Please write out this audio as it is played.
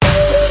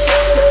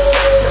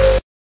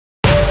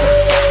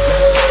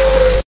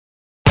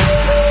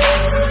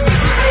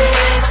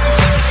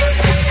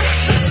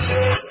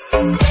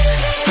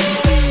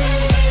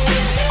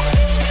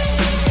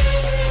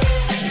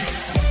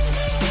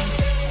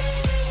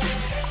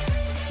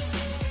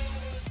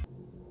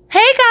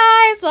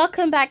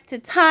welcome back to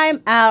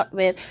Time Out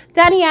with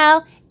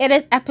Danielle. It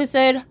is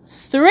episode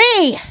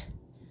 3.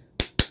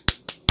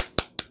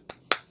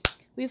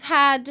 We've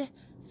had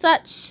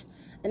such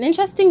an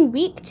interesting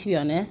week, to be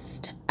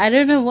honest. I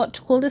don't know what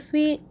to call this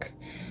week.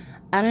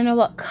 I don't know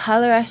what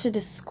color I should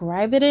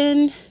describe it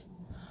in.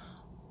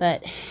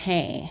 But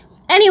hey.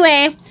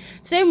 Anyway,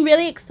 today I'm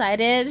really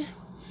excited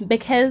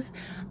because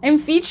I'm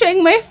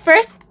featuring my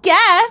first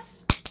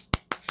guest.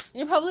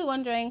 You're probably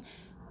wondering,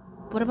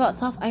 what about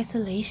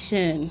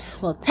self-isolation?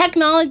 Well,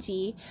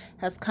 technology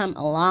has come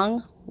a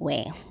long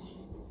way.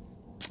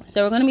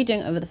 So we're going to be doing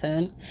it over the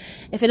phone.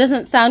 If it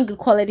doesn't sound good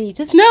quality,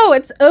 just know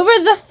it's over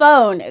the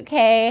phone,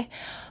 okay?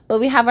 But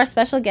we have our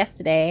special guest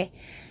today,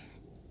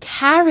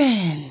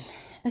 Karen,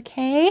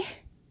 okay?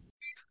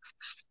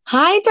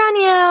 Hi,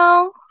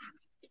 Danielle.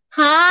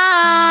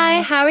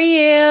 Hi, how are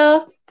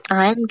you?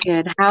 I'm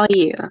good. How are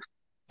you?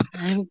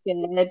 I'm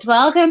good.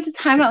 Welcome to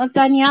Time Out with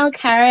Danielle,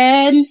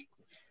 Karen.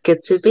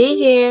 Good to be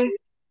here.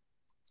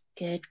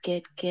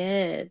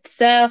 Good.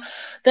 So,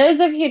 those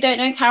of you who don't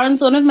know,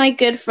 Karen's one of my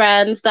good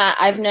friends that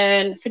I've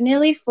known for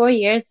nearly 4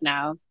 years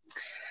now.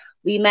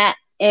 We met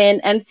in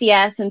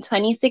NCS in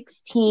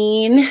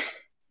 2016.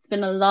 It's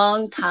been a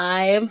long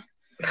time.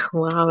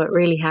 Wow, it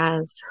really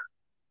has.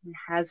 It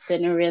has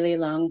been a really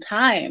long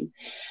time.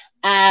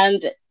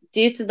 And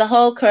due to the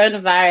whole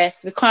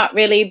coronavirus, we can't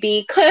really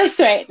be close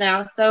right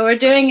now. So, we're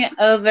doing it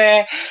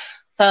over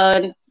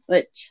phone,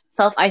 which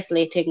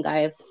self-isolating,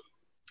 guys.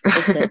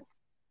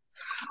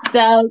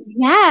 So,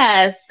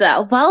 yes,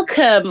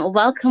 welcome.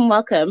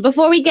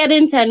 Before we get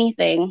into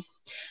anything,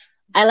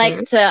 I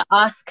like to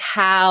ask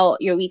how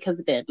your week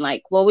has been.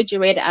 Like, what would you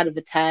rate it out of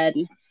a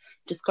 10?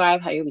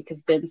 Describe how your week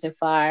has been so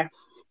far.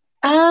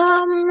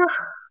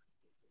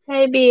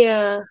 Maybe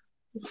a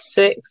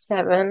 6,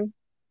 7,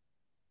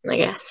 I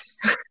guess.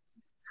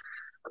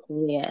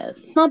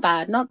 Yes, not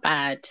bad.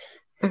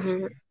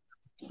 Mm-hmm.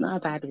 It's not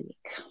a bad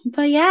week.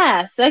 But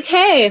yes,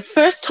 okay,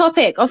 first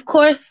topic. Of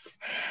course,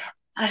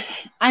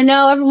 I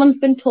know everyone's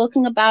been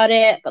talking about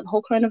it, but the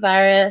whole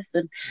coronavirus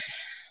and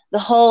the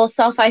whole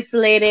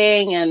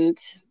self-isolating and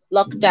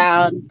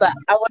lockdown, but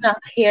I want to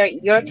hear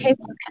your take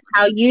on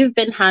how you've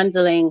been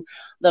handling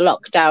the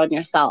lockdown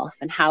yourself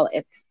and how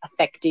it's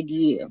affected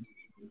you.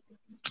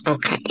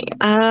 Okay.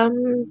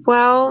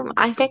 Well,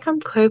 I think I'm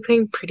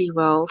coping pretty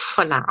well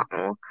for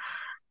now.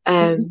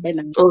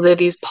 Although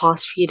these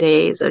past few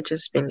days I've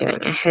just been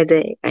getting a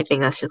headache. I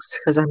think that's just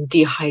because I'm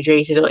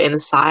dehydrated or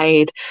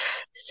inside.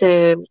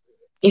 So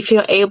if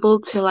you're able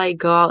to like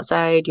go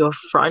outside your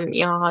front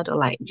yard or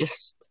like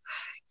just,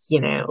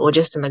 or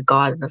just in the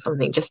garden or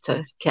something, just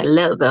to get a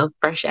little bit of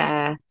fresh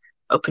air,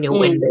 open your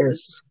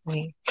windows or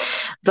something.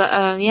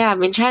 But yeah, I've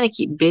been trying to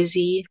keep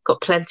busy, got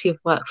plenty of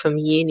work from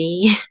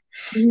uni,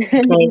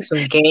 playing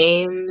some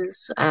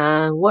games.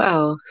 What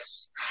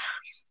else?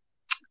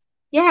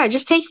 Yeah,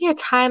 just taking a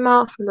time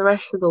out from the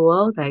rest of the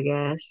world, I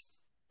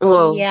guess.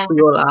 Well, Yeah.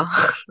 we all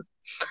are.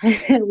 We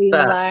all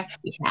But are.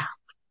 yeah.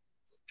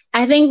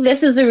 I think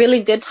this is a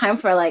really good time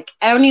for like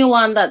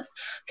anyone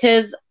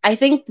because I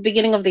think the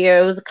beginning of the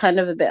year was kind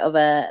of a bit of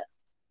a,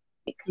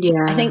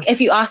 I think if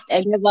you asked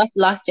any of us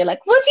last year,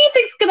 like, what do you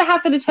think is going to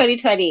happen in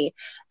 2020?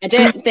 I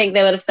don't think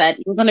they would have said,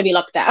 we're going to be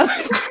locked down.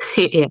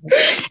 Yeah.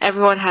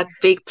 Everyone had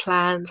big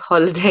plans,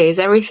 holidays,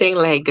 everything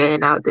like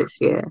going out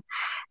this year.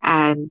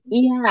 And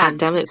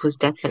pandemic was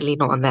definitely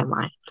not on their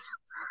minds.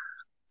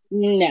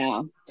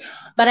 No.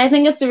 But I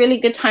think it's a really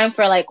good time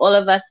for like all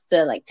of us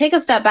to like take a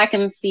step back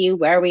and see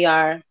where we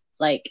are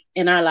like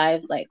in our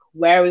lives, like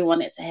where we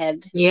want it to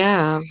head.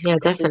 Yeah,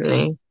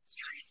 definitely.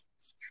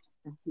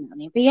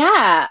 But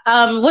yeah,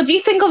 what do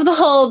you think of the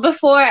whole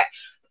before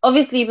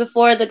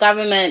the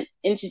government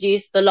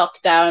introduced the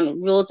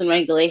lockdown rules and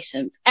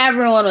regulations?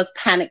 Everyone was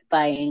panic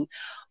buying.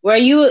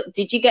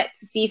 Did you get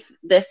to see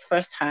this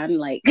firsthand?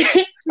 Like,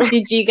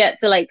 did you get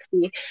to like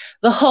see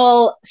the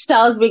whole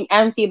shelves being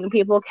emptied and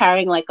people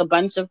carrying like a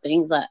bunch of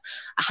things that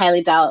I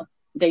highly doubt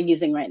they're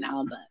using right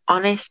now? But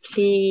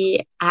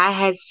honestly, I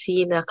had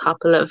seen a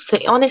couple of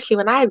things. Honestly,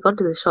 when I had gone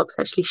to the shops,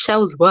 actually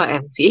shelves were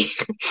empty.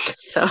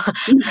 So,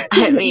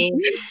 I mean,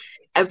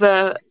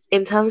 but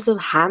in terms of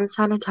hand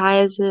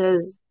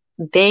sanitizers,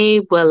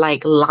 they were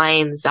like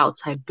lines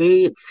outside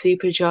Boots,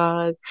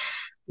 Superdrug,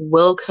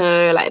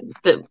 Wilko. Like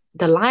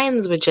the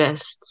lines were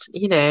just,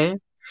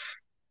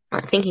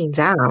 like thinking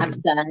down.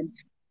 Absurd.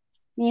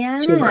 Yeah.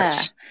 Too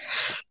much.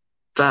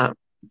 But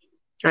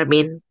I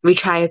mean, we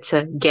tried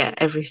to get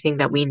everything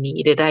that we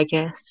needed, I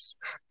guess,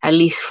 at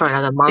least for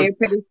another month. So you're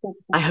pretty stocked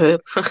up. I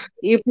hope.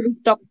 You're pretty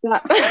stocked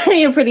up.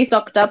 You're pretty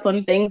stocked up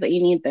on things that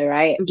you need, though,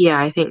 right?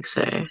 Yeah, I think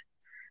so.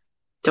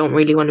 Don't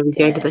really want to be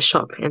going to the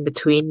shop in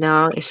between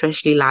now,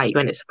 especially like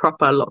when it's a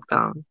proper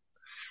lockdown.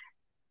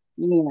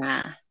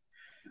 Yeah.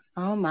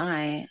 Oh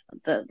my,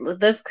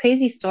 those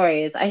crazy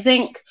stories. I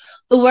think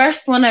the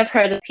worst one I've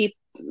heard is people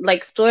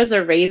like stores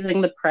are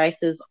raising the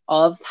prices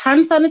of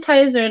hand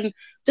sanitizer and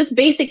just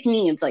basic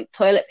needs like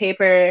toilet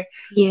paper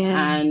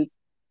and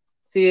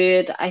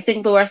food. I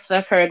think the worst that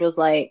I've heard was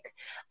like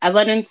I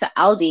went into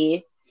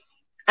Aldi.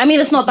 I mean,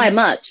 it's not by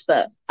much,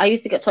 but I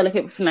used to get toilet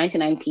paper for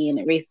 99p and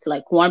it raised to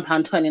like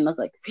 £1.20, and I was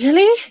like,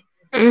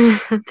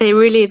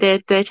 really?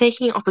 They're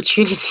taking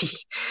opportunity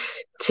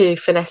to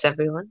finesse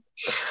everyone.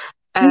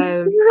 They I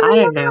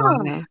really don't know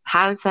are. why.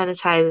 Hand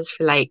sanitizers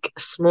for like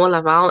small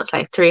amounts,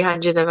 like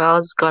 300 ml,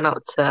 has gone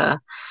up to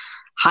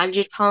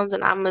 £100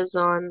 on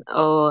Amazon,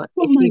 or Oh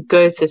if my you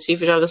go to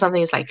Superdrug or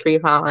something, it's like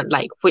 £3,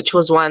 like which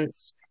was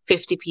once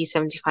 50p,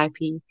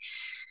 75p.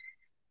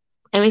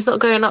 I mean, it's not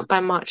going up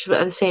by much,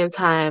 but at the same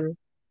time,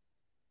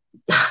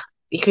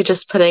 you could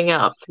just putting it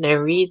up for no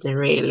reason,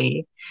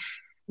 really.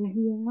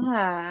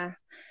 Yeah.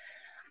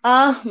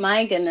 Oh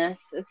my goodness.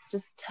 It's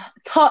just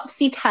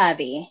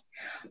topsy-turvy.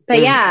 But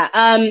Mm.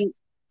 yeah,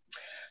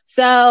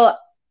 so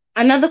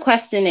another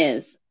question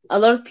is, a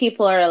lot of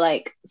people are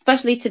like,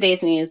 especially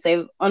today's news,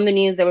 they on the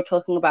news they were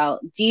talking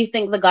about, do you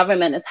think the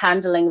government is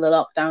handling the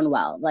lockdown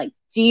well? Like,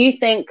 do you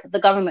think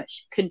the government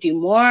could do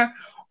more,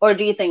 or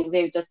do you think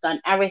they've just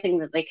done everything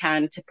that they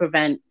can to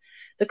prevent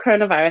the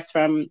coronavirus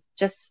from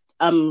just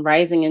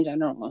rising in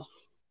general?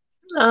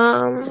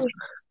 Um,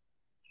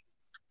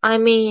 I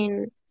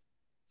mean,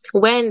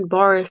 when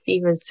Boris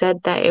even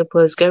said that it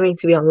was going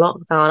to be on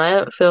lockdown, I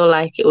don't feel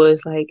like it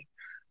was like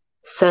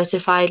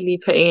certifiedly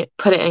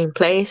put it in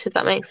place, if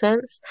that makes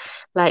sense.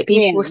 Like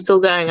people were Yeah. still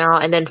going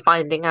out and then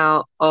finding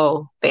out,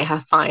 oh, they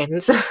have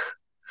fines.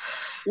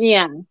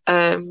 Yeah.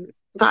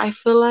 But I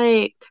feel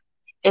like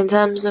in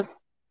terms of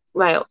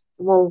right,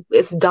 well,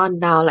 it's done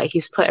now. Like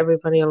he's put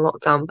everybody on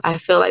lockdown. I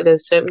feel like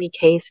there's so many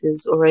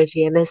cases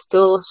already, and there's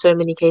still so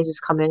many cases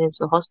coming into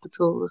the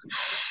hospitals.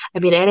 I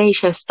mean,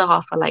 NHS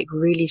staff are like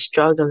really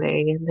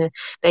struggling, and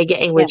they're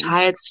getting Yeah.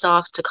 retired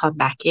staff to come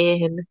back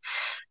in.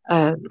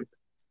 Um,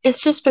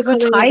 it's just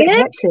becoming a bit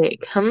Retired? hectic,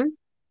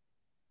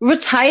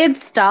 Retired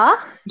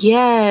staff?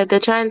 Yeah, they're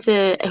trying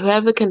to,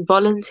 whoever can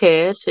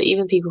volunteer, so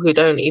even people who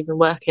don't even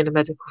work in the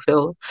medical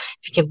field,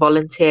 if you can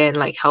volunteer and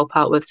like help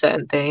out with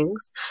certain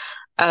things.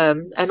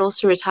 And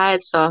also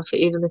retired staff,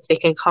 even if they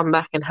can come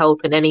back and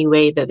help in any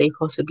way that they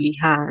possibly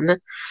can,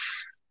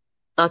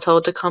 are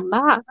told to come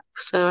back.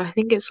 So I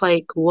think it's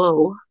like,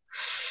 whoa,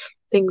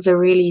 things are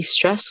really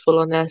stressful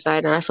on their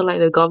side. And I feel like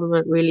the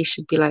government really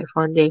should be like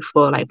funding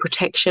for like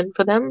protection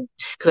for them,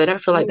 because I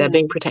don't feel like they're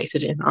being Mm.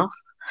 protected enough,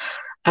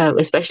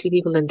 especially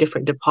people in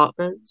different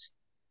departments.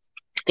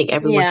 I think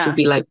everyone should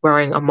Yeah. be like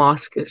wearing a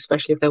mask,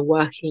 especially if they're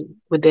working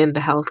within the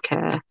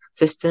healthcare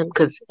system,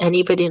 because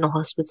anybody in a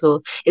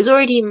hospital is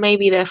already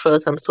maybe there for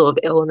some sort of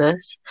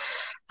illness.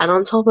 And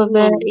on top of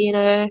it,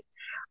 Mm.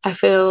 I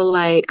feel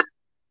like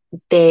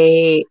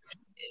they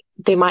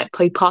they might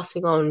be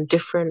passing on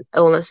different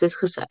illnesses,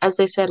 because as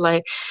they said,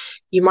 like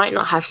you might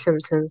not have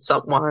symptoms,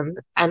 someone,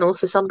 and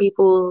also some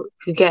people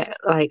who get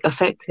like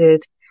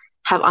affected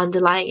have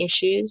underlying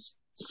issues.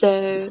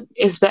 So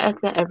it's better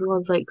that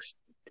everyone's like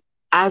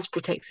as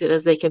protected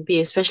as they can be,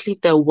 especially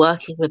if they're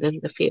working within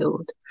the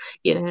field,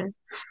 you know?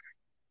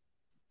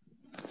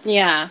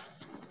 Yeah.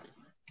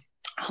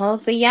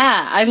 Oh, but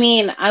yeah, I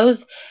mean, I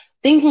was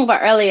thinking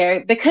about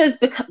earlier because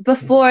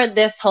before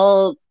this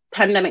whole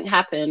pandemic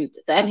happened,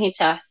 the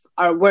NHS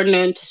were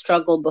known to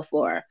struggle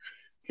before,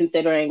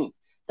 considering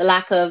the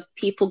lack of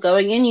people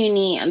going in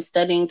uni and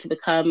studying to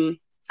become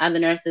either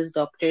nurses,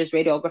 doctors,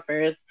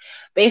 radiographers,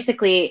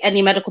 basically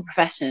any medical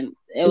profession.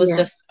 It was Yeah.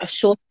 just a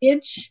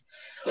shortage.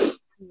 Yeah,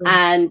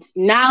 And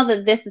now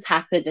that this has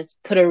happened, it's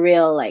put a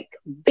real, like,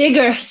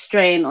 bigger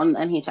strain on the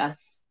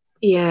NHS.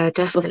 yeah,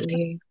 Before.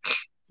 definitely.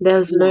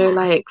 There's no Yeah.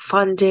 like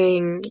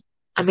funding.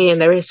 I mean,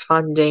 there is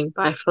funding,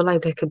 but I feel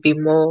like there could be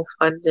more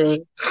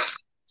funding.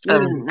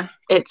 Yeah.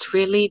 It's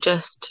really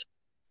just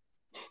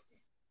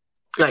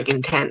like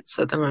intense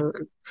at the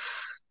moment.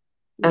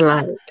 And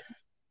Yeah. like,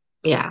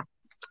 yeah,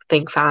 I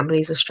think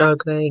families are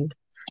struggling,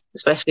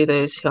 especially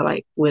those who are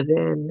like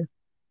within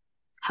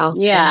healthcare.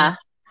 Yeah.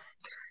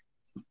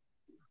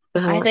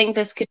 I But think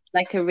this could be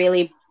like a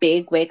really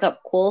big wake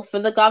up call for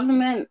the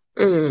government.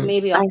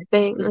 Maybe I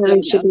think just that they doing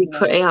it should be on their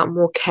putting out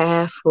more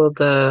care for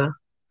the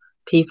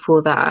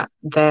people that are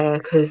there,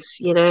 because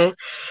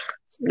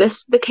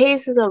the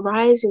cases are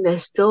rising, they're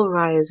still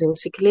rising,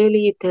 so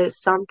clearly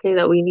there's something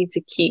that we need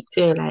to keep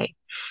doing. Like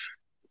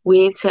we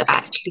need to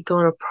actually go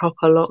on a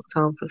proper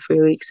lockdown for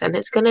 3 weeks, and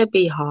it's gonna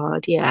be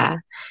hard, yeah.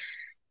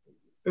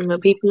 The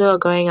people who are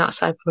going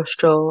outside for a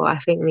stroll, I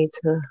think need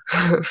to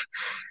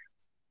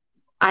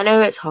I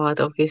know it's hard,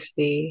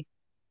 obviously.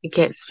 It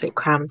gets a bit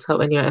cramped up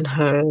when you're at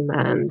home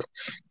and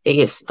it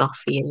gets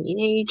stuffy, and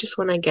you just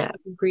want to get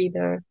a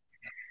breather.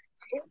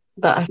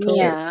 But I feel like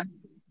Yeah.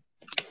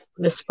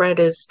 the spread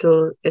is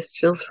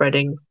still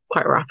spreading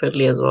quite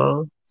rapidly as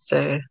well.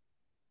 So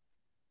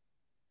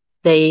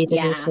they either need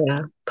Yeah.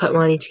 to put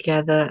money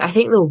together. I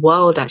think the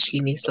world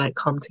actually needs to like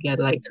come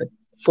together, like to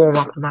form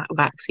up a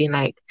vaccine,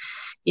 like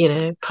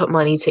put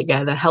money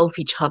together, help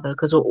each other,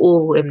 because we're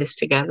all in this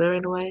together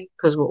in a way,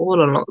 because we're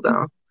all on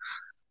lockdown.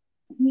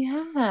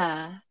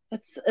 Yeah.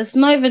 It's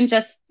not even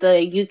just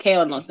the UK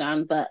on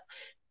lockdown, but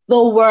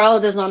the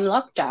world is on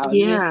lockdown.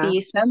 You Yeah.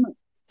 see so much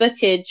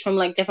footage from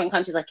like different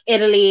countries like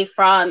Italy,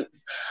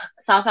 France,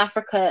 South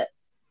Africa,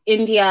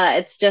 India.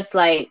 It's just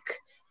like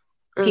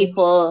Mm.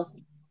 people.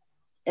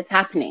 it's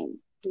happening,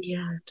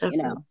 Yeah, you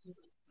know.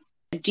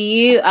 definitely. Do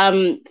you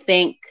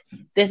think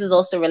this is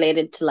also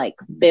related to like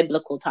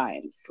biblical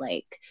times?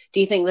 Like, do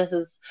you think this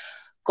is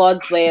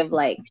God's way of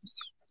like,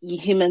 you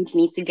humans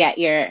need to get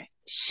your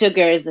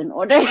sugars in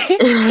order? You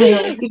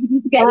need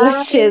to get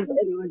your shiz Um,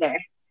 in order.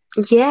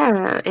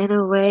 yeah, in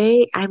a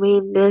way. I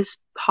mean, there's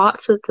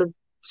parts of the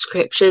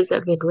scriptures that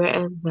have been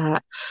written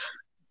that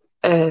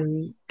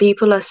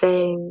people are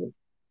saying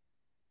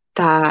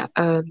that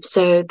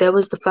so there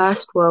was the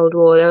First World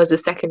War, there was the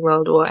Second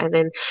World War, and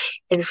then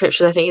in the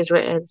scripture I think is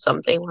written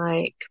something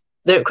like,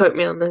 don't quote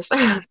me on this,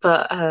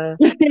 but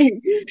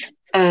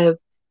uh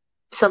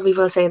some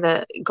people are saying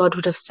that God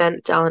would have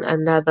sent down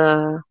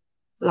another,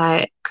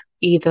 like,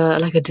 either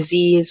like a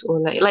disease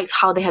or like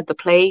how they had the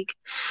plague.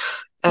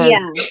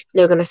 Yeah.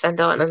 They were going to send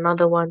out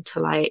another one to,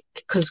 like,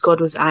 because God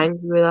was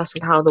angry with us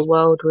and how the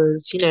world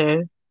was,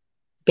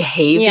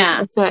 behaving.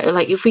 Yeah. So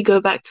like if we go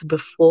back to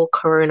before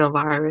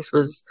coronavirus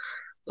was,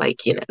 like,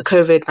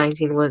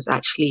 COVID-19 was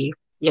actually,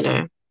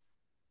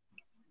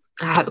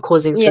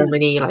 causing so Yeah.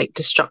 many like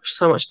destruction,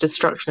 so much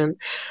destruction.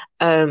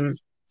 Um,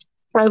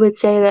 I would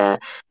say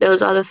that there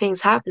was other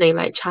things happening.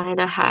 Like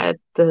China had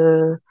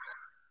the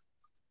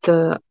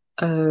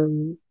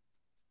um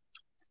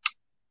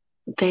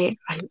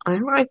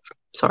I'm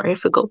sorry, I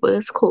forgot what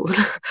it's called.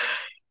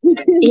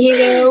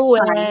 Fine.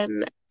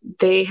 When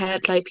they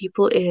had like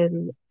people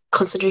in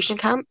concentration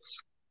camps.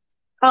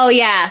 Oh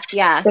yes, So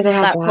yes. they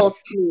had That that whole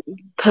scheme.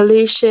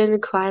 pollution,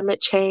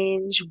 climate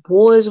change,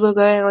 wars were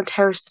going on,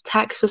 terrorist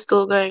attacks were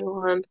still going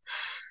on.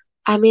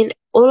 I mean,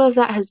 all of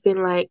that has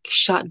been like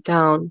shut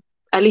down,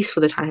 at least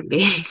for the time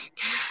being.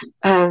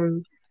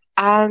 Um,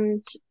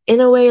 and in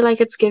a way,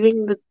 like it's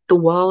giving the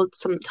world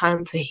some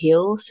time to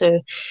heal. So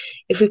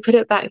if we put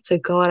it back to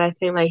God, I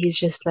think like he's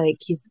just like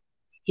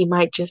he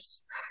might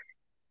just,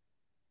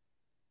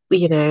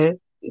 you know,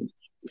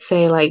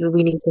 say like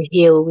we need to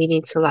heal, we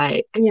need to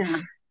like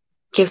Yeah.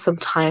 give some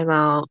time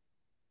out,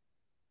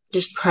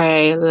 just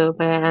pray a little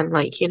bit and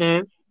like,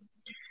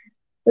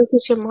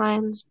 focus your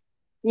minds,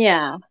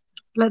 Yeah.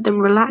 let them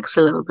relax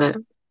a little bit.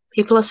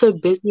 People are so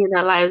busy in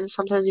their lives, and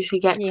sometimes we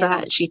forget to Yeah.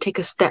 actually take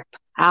a step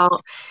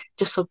out,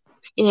 just so,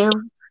 you know,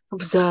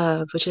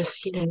 observe or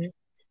just,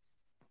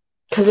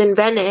 because in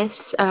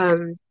Venice,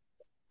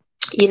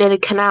 the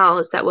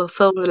canals that were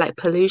filled with like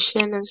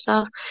pollution and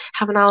stuff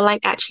have now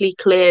like actually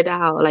cleared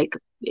out, like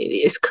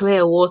it's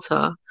clear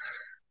water.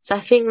 So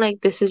I think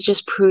like this is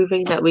just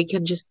proving that we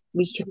can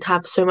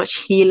have so much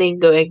healing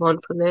going on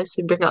from this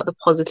and bring out the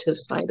positive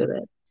side of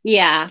it.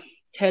 Yeah.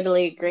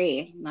 Totally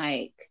agree.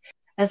 Like,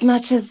 as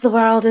much as the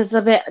world is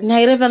a bit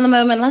negative at the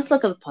moment, let's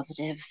look at the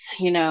positives,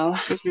 you know.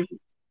 Mhm.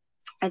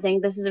 I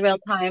think this is a real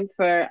time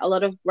for a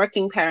lot of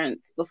working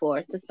parents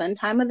before to spend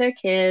time with their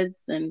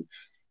kids and,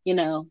 you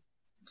know,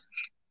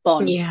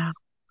 bond. Yeah,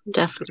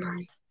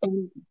 definitely.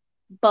 And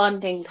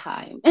bonding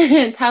time.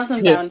 To have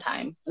some Yeah.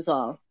 downtime as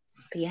well.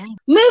 But yeah.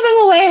 Moving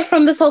away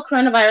from this whole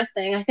coronavirus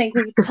thing, I think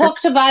we've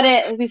talked about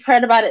it, we've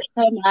heard about it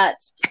so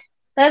much.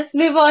 Let's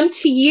move on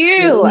to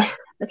you.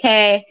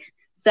 Okay.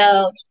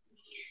 So,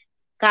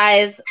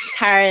 guys,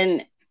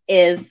 Karen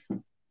is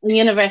a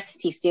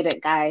university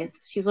student, guys.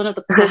 She's one of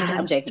the coolest.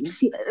 I'm joking.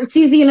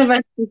 She's a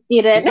university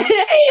student. Do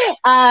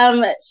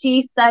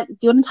you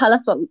want to tell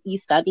us what you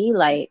study,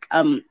 like,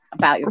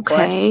 about your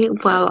course? Okay,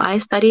 well, I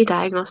study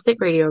diagnostic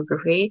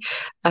radiography,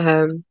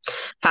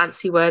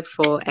 fancy word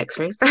for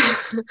X-rays.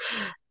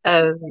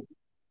 Um,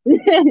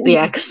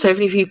 yeah, because so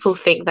many people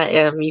think that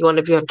you want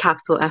to be on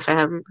Capital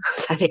FM,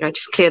 so I think I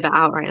just cleared that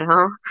out right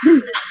now.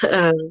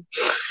 Um,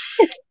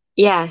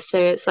 yeah, so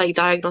it's like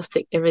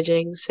diagnostic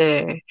imaging,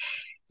 so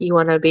you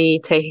want to be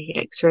taking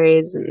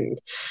X-rays and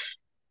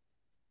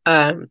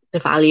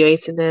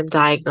evaluating them,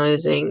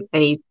 diagnosing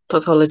any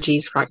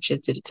pathologies, fractures,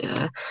 da,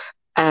 da,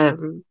 da.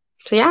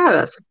 So yeah,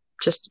 that's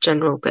just a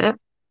general bit.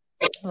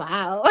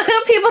 Wow.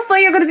 People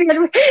thought you're going to be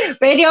in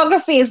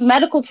radiography is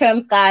medical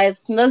terms,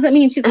 guys. Doesn't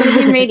mean she's going to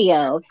be in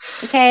radio.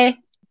 Okay.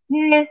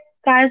 Yeah,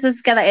 guys,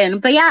 let's get that in.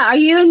 But yeah, are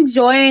you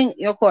enjoying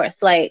your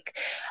course? Like,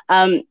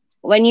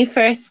 when you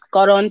first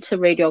got onto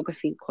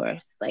radiography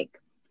course, like,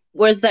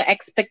 was the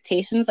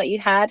expectations that you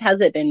had?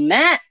 Has it been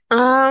met?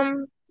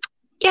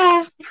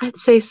 Yeah, I'd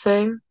say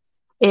so.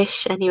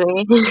 Ish,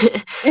 anyway.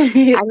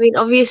 I mean,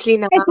 obviously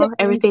now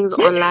everything's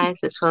online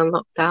since we're on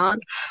lockdown,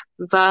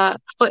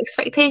 but for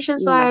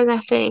expectations Yeah. wise, I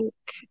think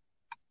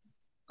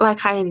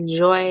like I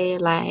enjoy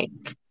like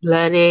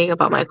learning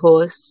about my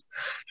course.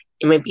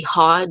 It may be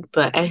hard,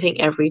 but I think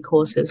every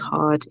course is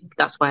hard.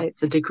 That's why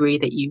it's a degree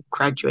that you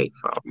graduate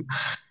from.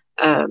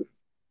 Um,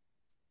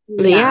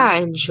 but yeah, Yeah. I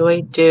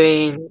enjoy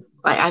doing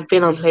like I've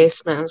been on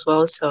placement as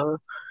well, so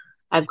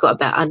I've got a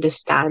better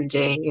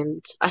understanding,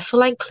 and I feel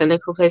like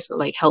clinical placement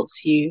like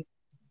helps you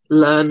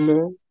learn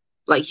more.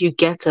 Like you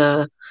get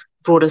a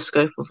broader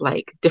scope of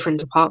like different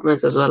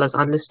departments as well as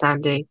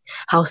understanding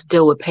how to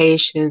deal with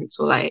patients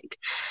or like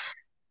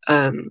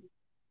um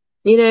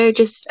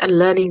just and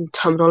learning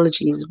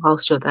terminologies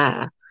whilst you're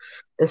there.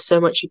 There's so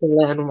much you can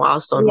learn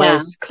whilst on. Yeah.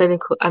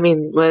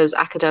 Whereas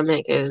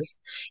academic is,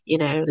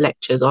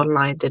 lectures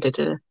online, da da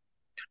da.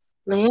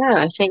 But yeah,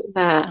 I think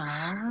that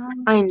Ah.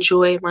 I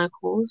enjoy my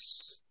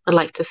course. I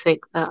like to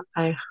think that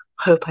I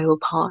hope I will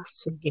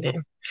pass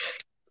and,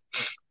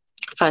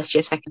 first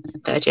year, second,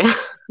 and third year.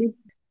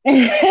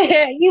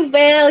 You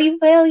will, you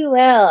will, you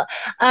will.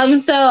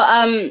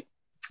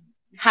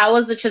 How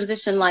was the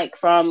transition like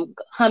from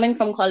coming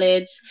from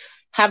college,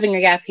 having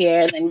a gap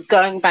year, and then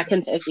going back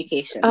into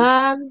education?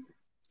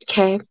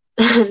 Okay.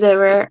 There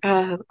were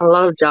a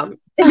lot of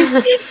jumps.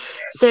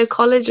 So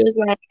college was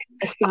like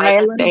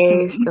Silent.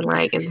 assignment-based and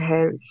like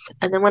intense.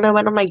 And then when I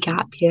went on my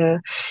gap year,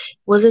 it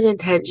wasn't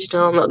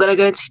intentional. I'm not gonna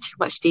go into too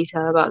much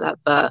detail about that,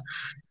 but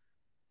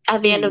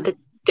at the end of Mm. the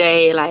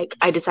day, like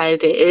I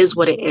decided it is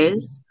what it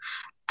is.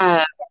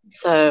 Um,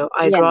 so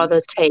I'd Yeah.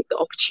 rather take the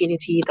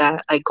opportunity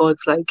that like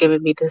God's like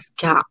given me this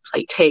gap,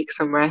 like take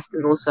some rest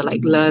and also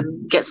like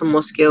learn, get some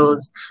more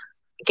skills,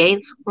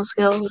 gain some more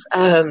skills,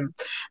 and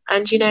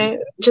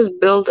just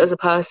build as a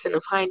person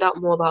and find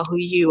out more about who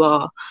you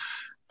are.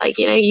 Like,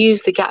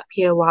 use the gap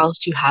year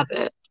whilst you have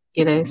it.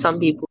 Some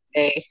people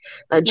say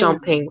that Yeah.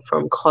 jumping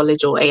from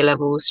college or A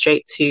levels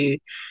straight to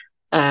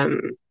um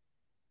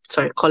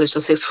college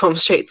or sixth form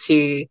straight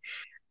to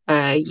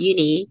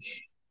uni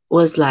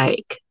was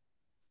like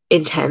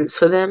intense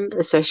for them,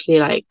 especially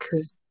like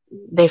because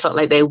they felt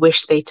like they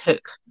wish they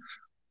took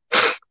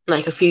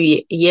like a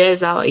few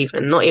years out,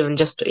 even not even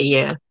just a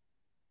year,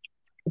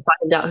 to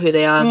find out who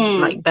they are, Mm.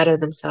 like better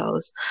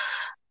themselves.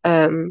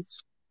 Um,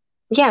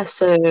 yeah,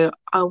 so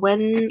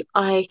when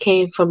I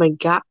came from a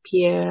gap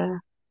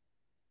year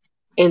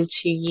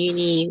into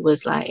uni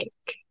was like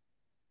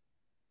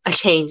a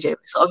change. It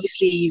was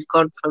obviously you've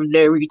gone from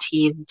no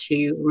routine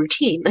to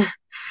routine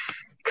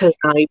because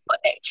now you've got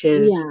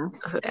lectures,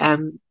 Yeah.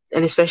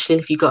 and especially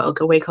if you got to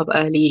go wake up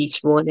early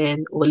each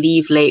morning or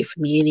leave late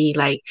from uni,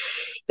 like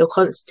you're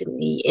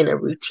constantly in a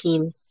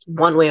routine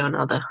one way or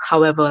another.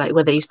 However, like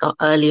whether you start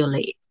early or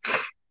late.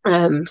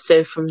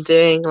 So from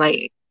doing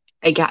like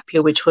a gap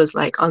year, which was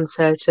like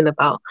uncertain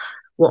about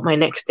what my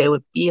next day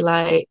would be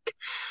like,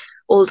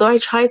 although I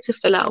tried to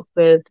fill out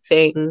with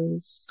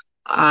things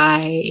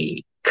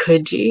I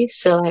could do.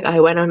 So like I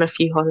went on a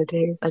few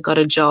holidays, I got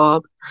a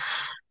job.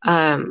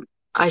 Um,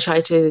 I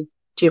tried to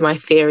do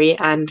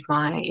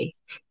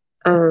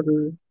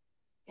um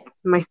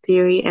my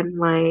theory and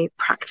my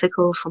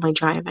practical for my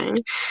driving,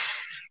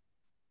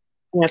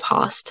 and I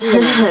passed.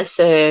 Yeah.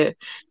 So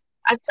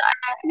I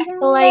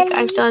feel like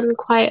I've done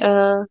quite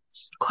a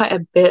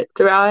bit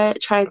throughout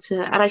it,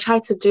 and I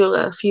tried to do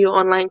a few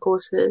online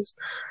courses.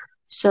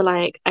 So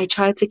like I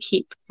tried to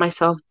keep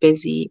myself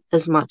busy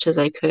as much as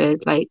I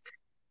could, like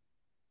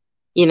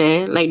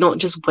not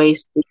just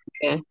waste the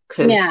year Yeah.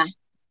 because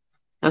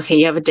okay,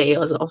 you have a day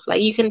off.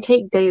 Like you can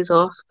take days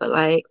off, but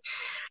like,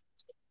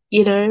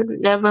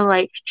 never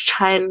like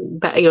try and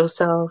better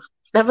yourself.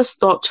 Never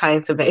stop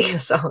trying to better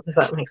yourself, does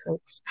that make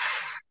sense?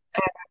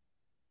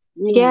 Yeah.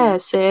 Yeah,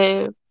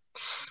 so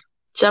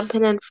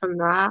jumping in from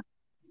that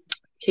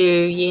to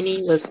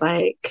uni was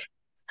like,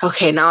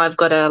 okay, now I've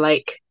got to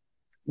like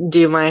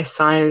do my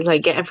assignments,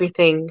 like get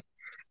everything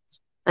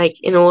like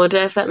in order,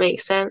 if that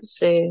makes sense.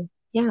 So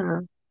yeah,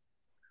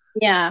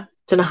 Yeah.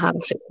 don't know how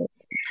to say it.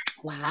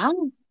 Wow.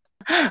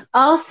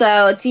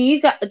 Also, do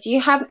you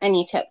have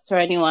any tips for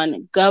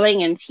anyone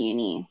going into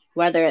uni,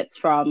 whether it's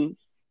from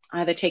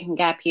either taking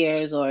gap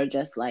years or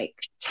just like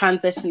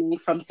transitioning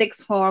from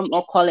sixth form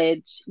or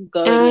college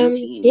going into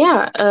uni?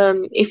 Yeah,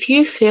 if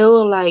you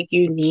feel like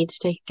you need to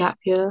take a gap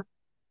year,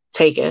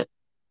 take it.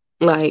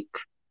 Like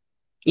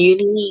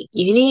uni,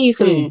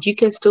 Mm. you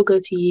can still go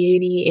to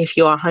uni if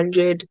you're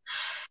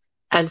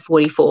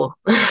 144.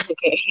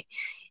 Okay,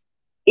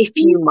 if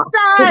you must.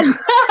 Done.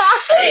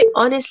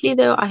 Honestly,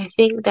 though, I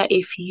think that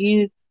if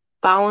you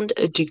found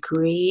a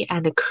degree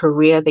and a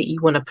career that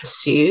you want to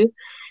pursue,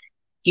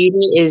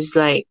 uni is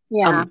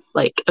Yeah.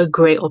 like a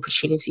great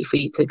opportunity for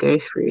you to go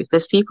through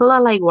because people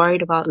are like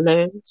worried about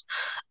loans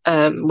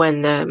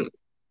when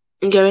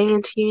going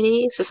into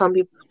uni. So some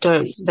people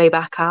don't, they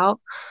back out.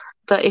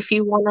 But if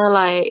you want to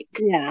like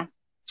Yeah.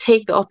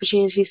 take the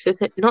opportunities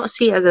to not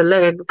see it as a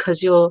loan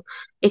because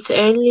it's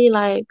only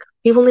like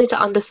people need to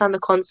understand the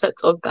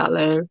concept of that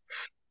loan.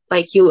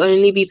 Like you'll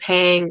only be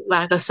paying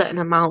like a certain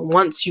amount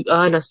once you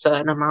earn a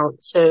certain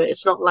amount. So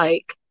it's not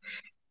like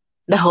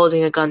they're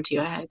holding a gun to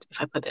your head,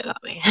 if I put it that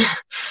way.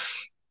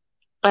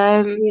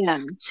 Um, Yeah.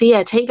 so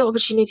yeah, take the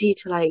opportunity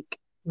to like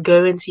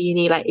go into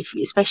uni, like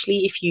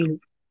especially if you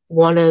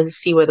want to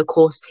see where the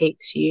course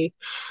takes you.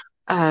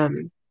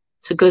 Um,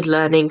 it's a good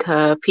learning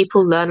curve.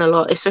 People learn a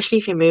lot, especially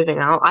if you're moving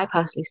out. I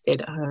personally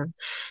stayed at home.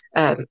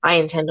 I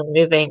intend on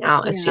moving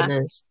out as Yeah. soon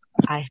as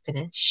I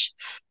finish.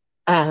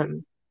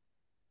 Um,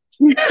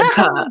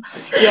 but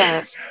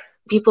yeah,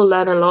 people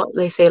learn a lot.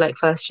 They say like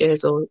first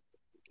years or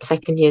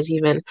second years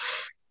even,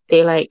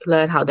 they like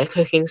learn how their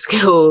cooking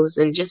skills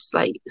and just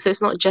like so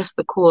it's not just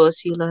the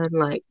course. You learn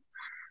like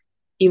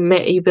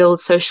you build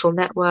social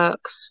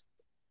networks,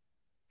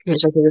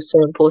 which I think is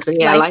so important.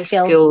 Yeah, Life life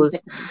skills, skills.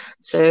 basically.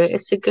 So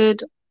it's a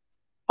good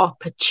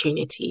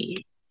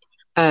opportunity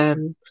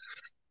um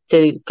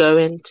to go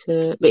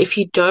into. But if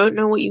you don't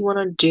know what you want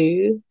to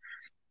do,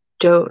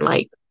 don't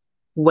like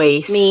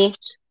waste Me.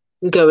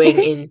 going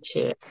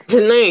into it.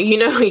 No, you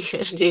know what you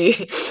can do.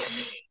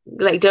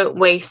 Like, don't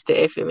waste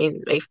it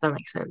if that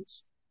makes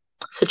sense.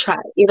 So try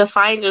either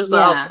find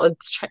yourself Yeah. or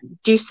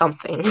do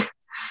something.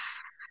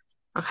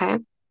 Okay.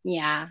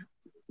 Yeah.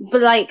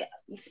 But like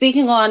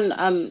speaking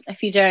on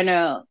if you don't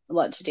know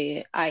what to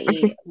do,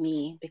 i.e.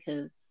 me,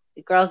 because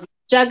the girls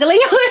juggling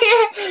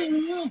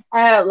here.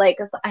 Like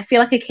I feel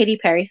like a Katy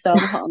Perry song,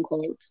 hot and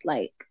cold.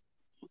 Like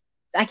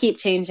I keep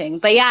changing.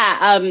 But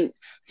yeah,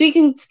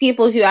 speaking to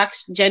people who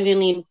actually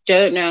genuinely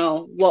don't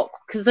know what,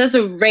 because there's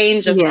a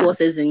range of Yeah.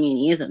 courses in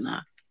uni, isn't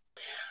there?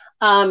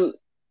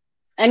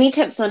 Any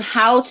tips on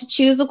how to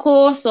choose a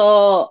course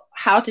or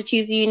how to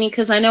choose uni?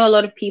 Because I know a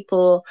lot of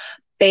people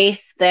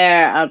base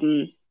their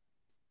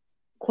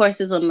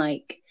courses on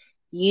like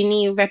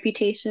uni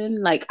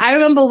reputation. Like I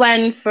remember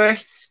when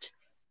first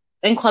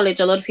in college,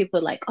 a lot of people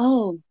were like,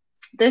 "Oh,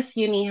 this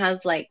uni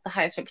has like the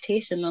highest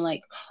reputation," or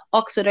like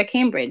Oxford or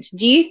Cambridge.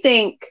 Do you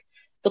think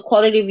the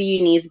quality of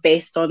uni is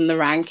based on the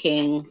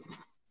ranking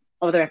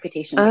or the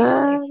reputation,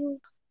 basically?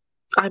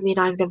 I mean,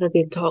 I've never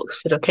been to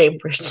Oxford or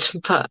Cambridge,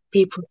 but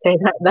people say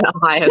that they're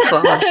higher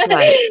class,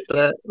 like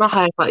the not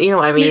higher class, you know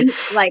what I mean?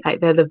 Like, Like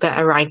they're the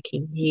better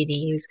ranking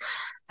unis.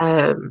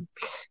 Um,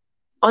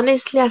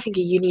 Honestly, I think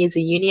a uni is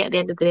a uni at the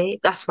end of the day.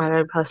 That's my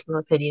own personal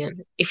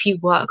opinion. If you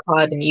work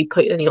hard and you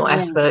put in your yeah,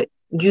 effort,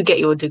 you get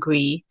your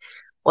degree.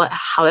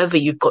 However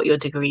you've got your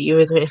degree,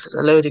 even if it's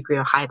a low degree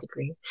or high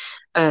degree.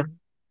 Um,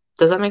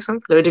 does that make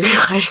sense? Low degree or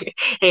high degree?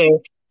 Anyway,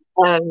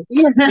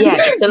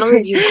 yeah. So long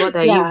as you've got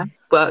that, you've yeah,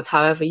 worked.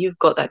 However, you've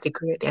got that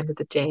degree at the end of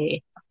the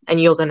day,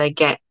 and you're gonna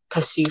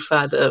pursue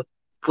further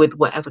with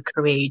whatever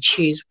career you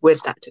choose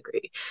with that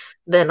degree.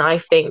 Then I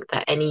think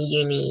that any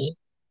uni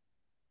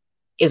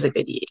is a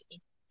good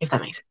uni, if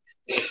that makes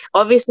sense.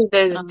 Obviously,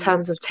 there's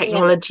tons of yeah,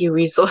 technology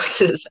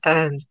resources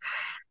and,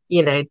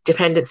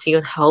 dependency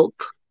on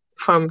help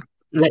from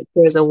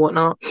lecturers or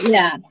whatnot.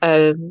 yeah,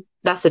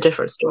 That's a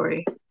different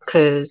story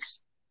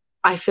because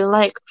I feel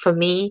like for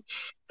me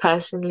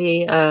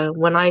personally,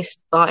 when I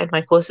started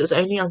my course, it was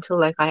only until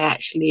like I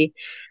actually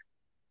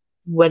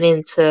went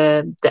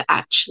into the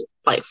actual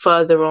like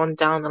further on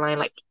down the line,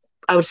 like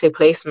I would say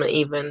placement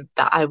even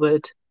that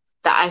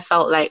I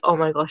felt like, oh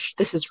my gosh,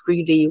 this is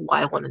really what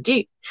I want to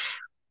do.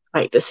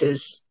 Like this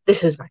is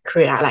my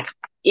career. Like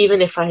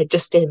even if I had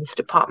just stayed in this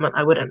department,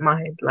 I wouldn't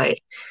mind.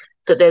 Like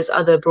that there's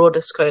other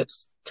broader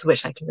scopes to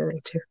which I can go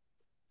into.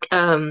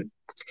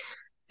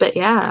 But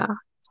yeah,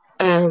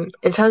 in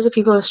terms of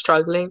people who are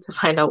struggling to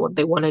find out what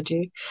they want to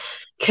do,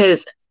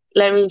 because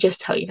let me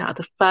just tell you now,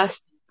 the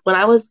first when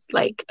I was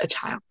like a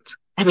child,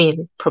 I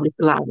mean probably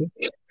loud,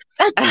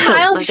 a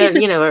child. like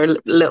or a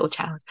little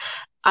child,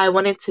 I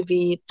wanted to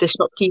be the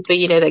shopkeeper,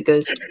 that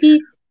goes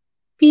beep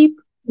beep.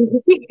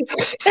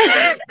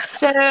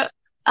 So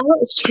a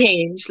lot's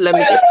changed. Let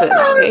me just put it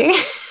that way.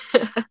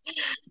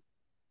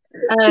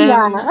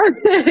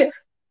 Yeah.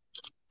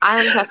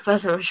 I'm the type of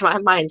person which my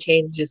mind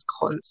changes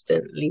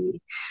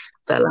constantly,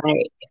 but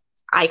like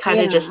I kind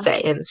of Yeah. just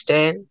set in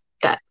stone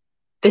that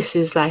this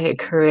is like a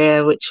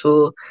career which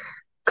will,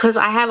 because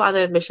I have other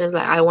ambitions.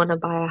 Like I want to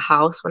buy a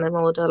house when I'm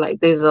older. Like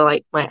these are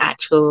like my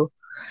actual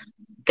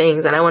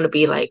things, and I want to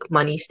be like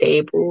money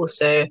stable.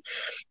 So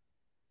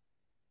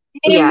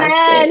yeah,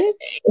 so Amen.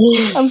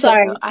 I'm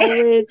sorry.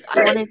 I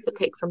wanted to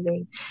pick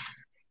something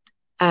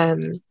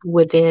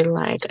within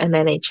like an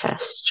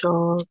NHS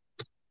job.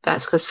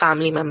 That's because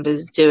family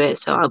members do it.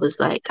 So I was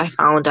like, I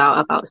found out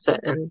about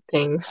certain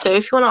things. So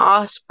if you want to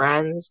ask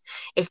friends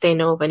if they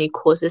know of any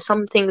courses,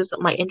 some things that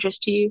might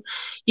interest you,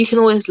 you can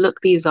always look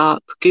these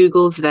up.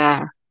 Google's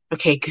there.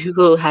 Okay,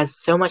 Google has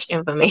so much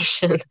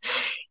information.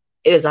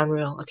 It is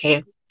unreal.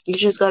 Okay, you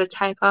just got to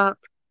type up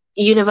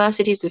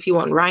universities if you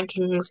want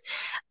rankings,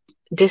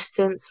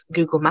 distance,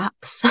 Google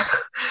Maps.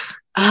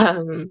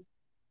 um,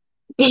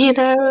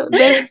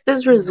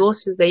 there's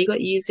resources there. You got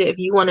to use it if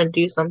you want to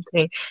do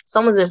something.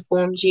 Someone's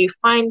informed you.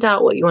 Find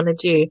out what you want to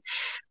do.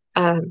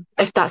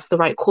 If that's the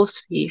right course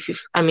for you.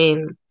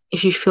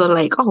 If you feel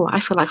like, oh, I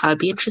feel like I'd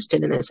be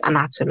interested in this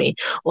anatomy,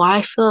 or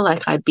I feel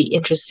like I'd be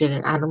interested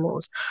in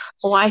animals,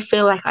 or I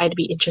feel like I'd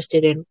be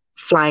interested in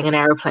flying an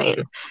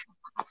airplane.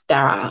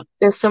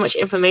 There's so much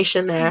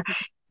information there.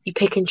 You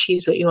pick and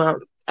choose what you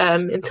want.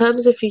 In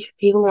terms of if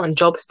people want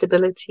job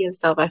stability and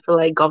stuff, I feel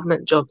like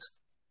government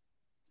jobs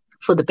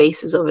for the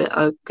basis of it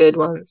are good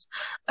ones.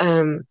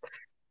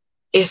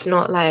 If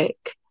not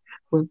like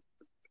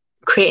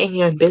creating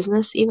your own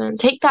business, even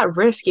take that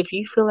risk if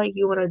you feel like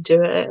you want to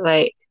do it.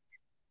 Like,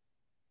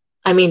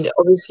 I mean,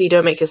 obviously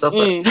don't make yourself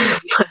broke,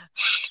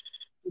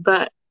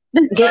 but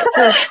get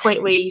to a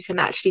point where you can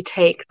actually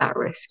take that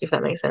risk, if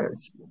that makes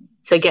sense.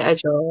 So get a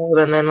job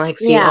and then like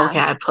see, Yeah. okay,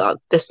 I put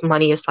up this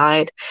money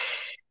aside.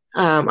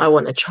 I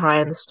want to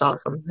try and start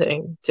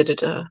something.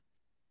 Da-da-da.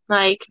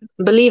 Like,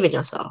 believe in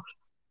yourself.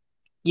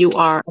 You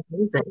are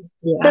amazing.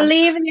 Yeah.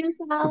 Believe in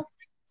yourself.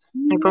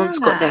 Everyone's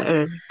got Yeah. their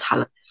own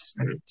talents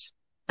and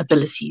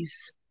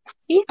abilities.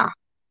 So, yeah.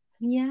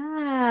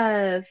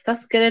 Yes,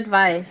 that's good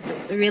advice.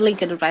 Really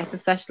good advice,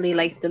 especially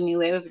like the new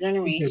wave of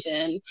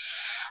generation.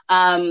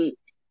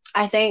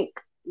 I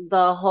think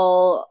the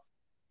whole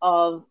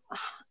of,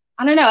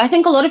 I don't know, I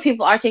think a lot of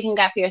people are taking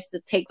gap years to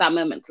take that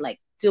moment to like,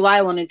 do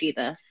I want to do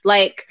this?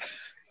 Like,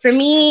 for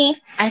me,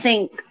 I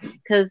think,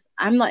 because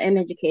I'm not in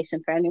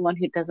education, for anyone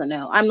who doesn't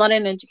know, I'm not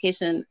in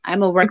education,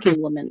 I'm a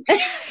working woman.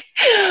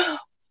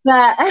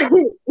 But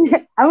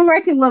I'm a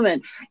working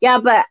woman. Yeah,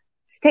 but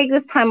to take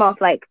this time off,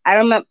 like, I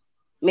remember,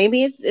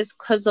 maybe it's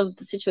because of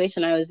the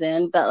situation I was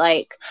in, but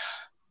like,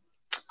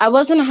 I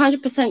wasn't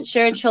 100%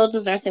 sure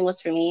children's nursing was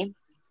for me.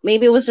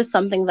 Maybe it was just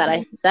something that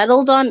I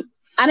settled on.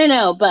 I don't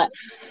know, but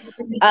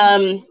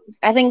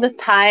I think this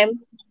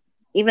time,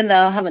 even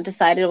though I haven't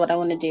decided what I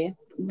want to do,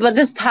 but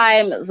this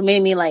time it's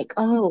made me like,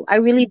 oh, I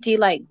really do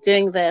like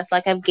doing this.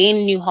 Like, I've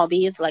gained new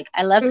hobbies. Like,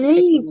 I love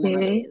cooking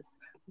nowadays.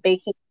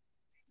 Baking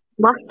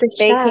Master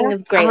Baking Chef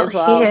is great out as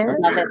well. here.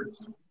 I love it.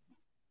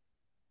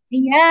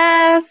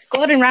 Yes,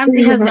 Gordon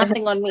Ramsay has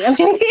nothing on me. I'm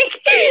joking.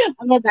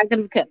 I'm not that good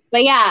of a cook,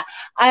 but yeah,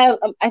 I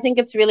think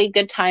it's really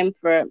good time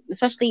for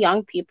especially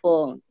young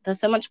people.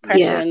 There's so much pressure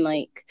Yeah. and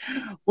like,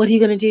 what are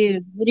you gonna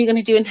do? What are you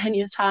gonna do in 10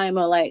 years' time?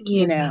 Or like,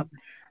 Yeah.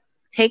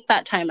 take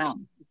that time out.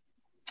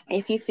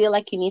 If you feel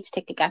like you need to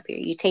take a gap year,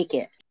 you take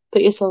it.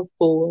 Put yourself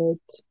forward.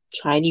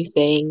 Try new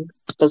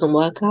things. Doesn't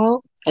work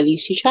out. At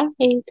least you tried.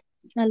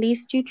 At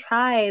least you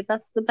tried.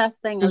 That's the best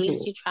thing. At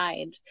least you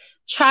tried.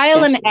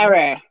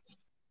 Definitely.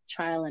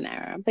 Trial and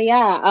error. But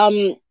yeah,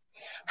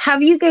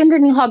 have you gained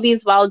any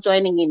hobbies while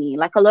joining uni?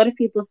 Like, a lot of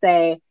people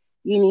say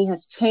uni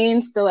has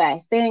changed the way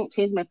I think,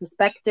 changed my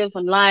perspective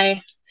on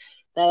life.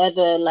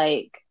 Whether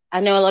like, I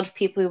know a lot of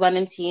people who went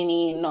into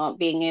uni not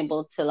being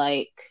able to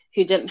like,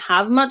 who didn't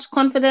have much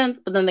confidence,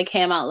 but then they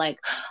came out like,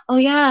 oh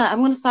yeah,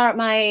 I'm gonna start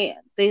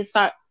they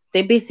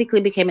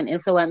basically became an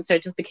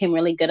influencer, just became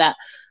really good at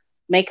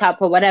makeup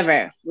or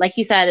whatever. Like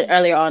you said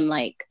earlier on,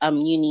 like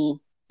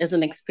uni is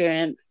an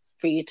experience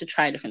for you to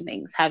try different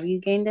things. Have you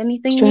gained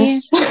anything new?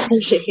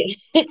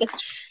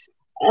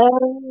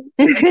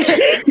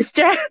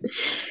 Stress.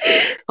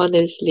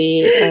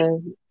 Honestly,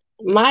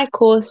 my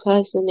course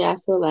personally, I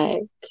feel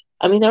like,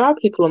 I mean, there are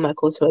people on my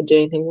course who are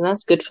doing things, and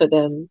that's good for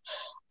them.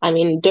 I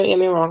mean, don't get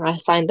me wrong, I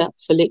signed up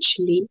for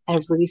literally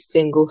every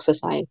single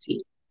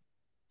society.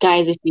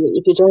 Guys, if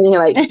you're joining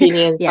like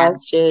junior and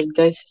first year,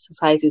 go to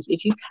societies.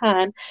 If you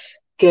can,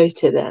 go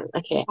to them.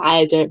 Okay,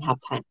 I don't have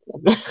time for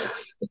them.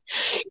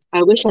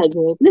 I wish I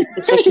did,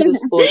 especially the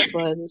sports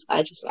ones.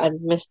 I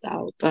missed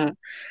out, but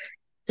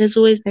there's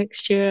always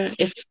next year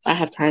if I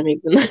have time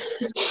even.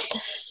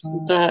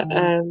 But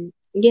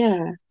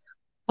yeah,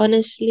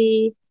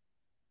 honestly,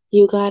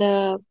 you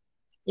gotta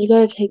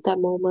take that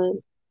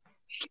moment,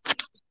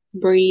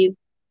 breathe,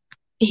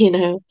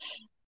 join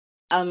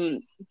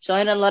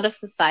a lot of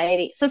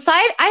society.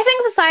 I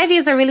think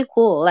societies are really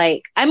cool.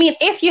 Like, I mean,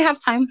 if you have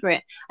time for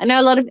it. I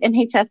know a lot of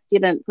NHS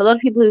students, a lot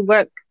of people who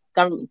work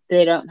government,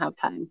 they don't have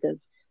time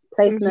because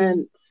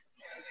placements,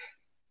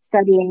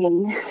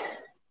 studying,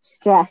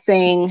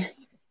 stressing,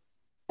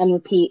 and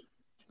repeat.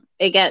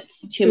 It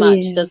gets too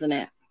much, doesn't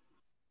it?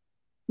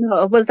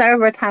 No, was there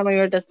ever a time where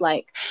you're just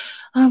like,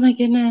 oh my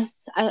goodness,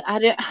 I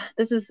didn't,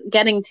 this is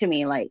getting to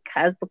me. Like,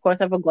 has the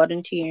course ever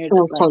gotten to you? You're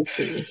just like,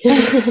 constantly.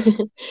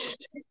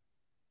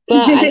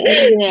 But at the end of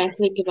the day, I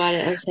think about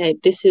it and say,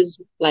 this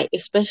is like,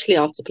 especially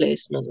after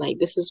placement, like,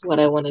 this is what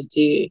I want to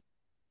do.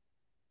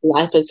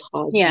 Life is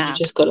hard. Yeah. You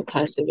just got to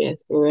persevere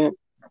through it,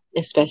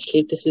 especially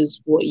if this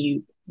is what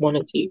you want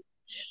to do.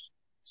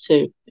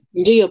 So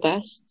do your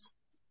best.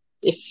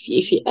 If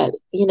you,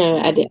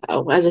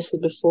 as I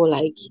said before,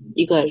 like,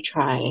 you got to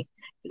try. If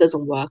it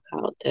doesn't work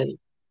out, then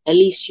at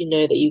least you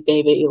know that you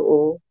gave it your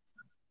all.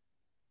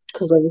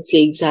 Because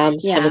obviously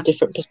exams have a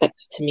different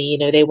perspective to me.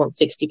 They want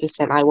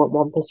 60%, I want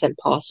 1%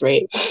 pass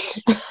rate.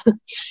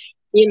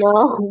 We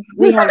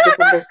have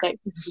different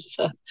perspectives,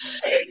 but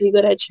you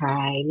gotta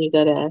try. You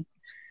gotta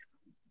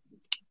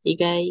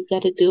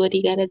do what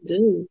you gotta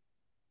do.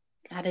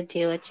 Gotta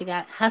do what you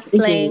got.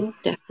 Hustling.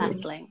 Definitely.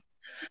 Hustling.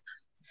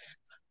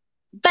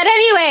 But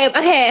anyway,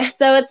 okay,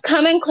 so it's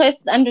coming close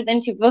to the end of the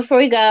interview. Before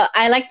we go,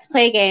 I like to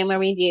play a game where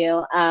we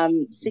do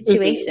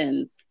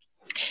situations.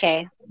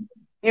 Okay.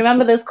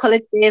 Remember those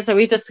college days where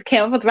we just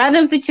came up with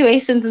random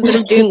situations instead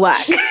of doing work?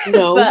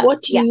 No, but,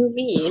 what do you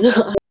mean?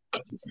 No,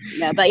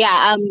 but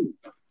yeah,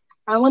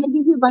 I want to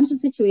give you a bunch of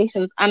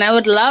situations, and I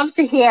would love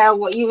to hear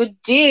what you would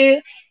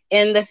do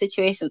in the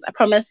situations. I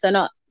promise they're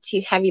not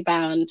too heavy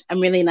bound. I'm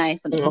really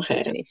nice on the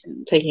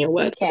situations. Taking your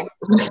word. Okay.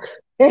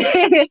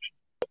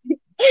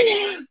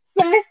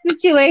 First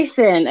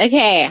situation.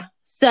 Okay,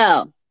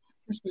 so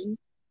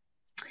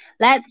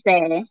let's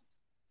say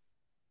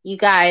you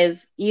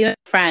guys, you and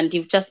a friend,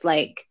 you just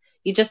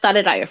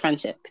started out your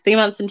friendship. 3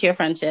 months into your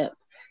friendship,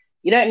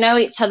 you don't know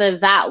each other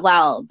that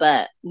well,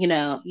 but you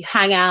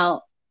hang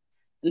out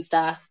and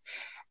stuff.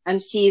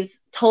 And she's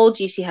told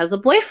you she has a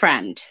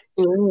boyfriend,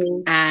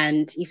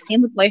 and you've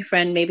seen the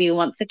boyfriend maybe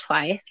once or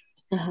twice.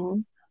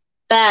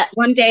 But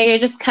one day you're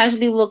just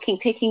casually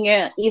taking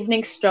your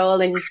evening stroll,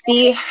 and you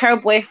see her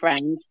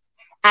boyfriend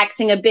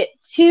acting a bit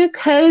too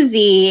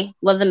cozy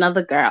with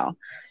another girl.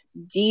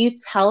 Do you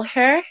tell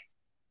her,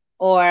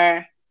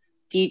 or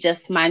do you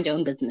just mind your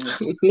own business?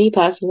 Me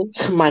personally,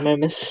 mind my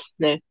own business.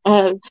 No.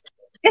 No,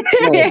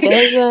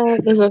 there's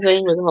a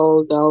thing with the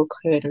whole girl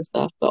code and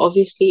stuff, but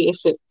obviously if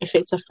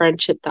it's a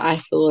friendship that I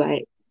feel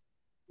like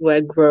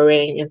we're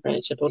growing in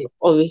friendship, and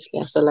obviously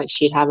I feel like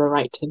she'd have a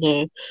right to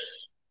know.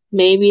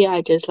 Maybe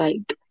I just like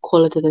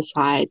call her to the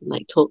side and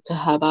like talk to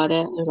her about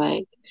it, and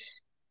like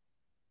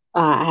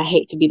I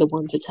hate to be the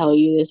one to tell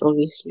you this,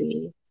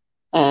 obviously,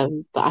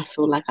 but I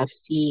feel like I've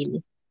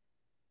seen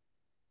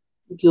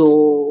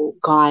your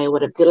guy or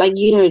whatever. Like,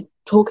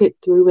 talk it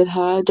through with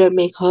her. Don't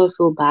make her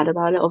feel bad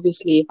about it.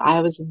 Obviously, if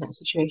I was in that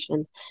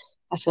situation,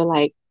 I feel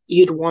like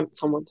you'd want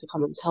someone to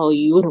come and tell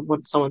you. You wouldn't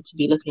want someone to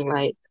be looking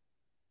like,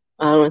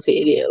 I don't want to say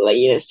idiot,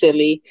 like,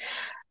 silly.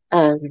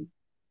 Um,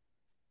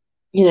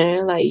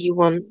 like you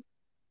want,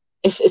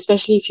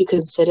 especially if you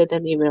consider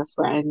them even a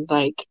friend,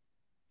 like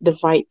the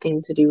right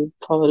thing to do would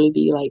probably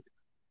be like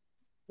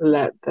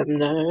let them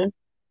know.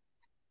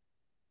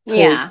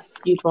 Yeah. Because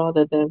you'd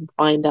rather them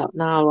find out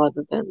now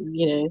rather than,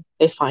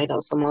 they find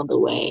out some other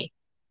way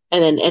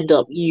and then end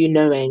up you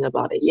knowing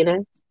about it,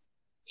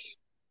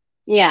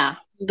 Yeah.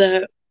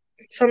 But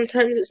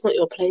sometimes it's not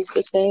your place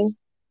to say.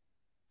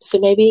 So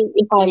maybe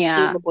if I'd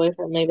seen the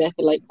boyfriend, maybe I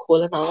could like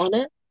call him out on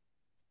it.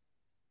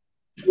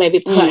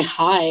 Maybe put like,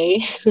 hi,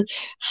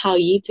 how are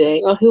you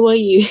doing? Or who are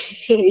you?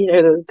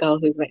 The girl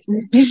who's next to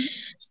me.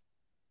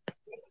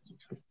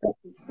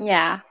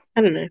 Yeah.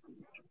 I don't know.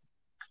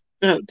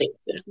 I don't think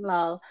so.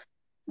 No.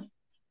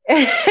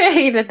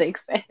 You don't think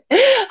so?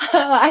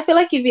 I feel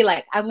like you'd be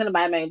like, I'm gonna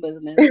mind my own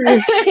business.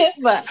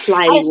 But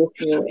slightly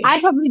walking away.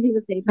 I'd probably do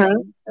the same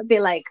thing. I'd be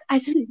like, I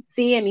didn't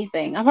see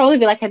anything. I'd probably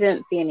be like, I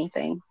didn't see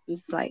anything.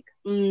 Just like,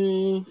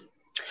 no,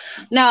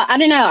 I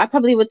don't know. I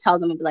probably would tell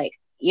them, like,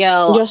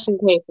 yo, just in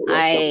case it was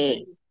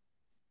something.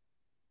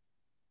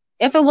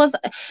 If it was,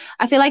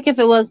 I feel like if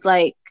it was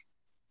like,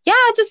 yeah,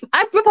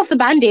 I'd rip off the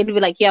band-aid and be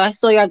like, yo, I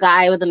saw your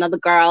guy with another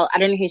girl. I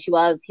don't know who she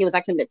was. He was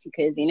acting a bit too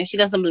crazy. And if she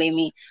doesn't blame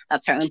me,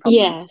 that's her own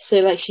problem. Yeah, so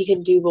like she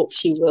can do what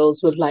she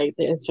wills with like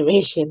the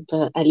information,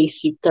 but at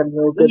least you've done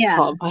your good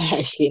part by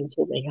actually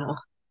informing her.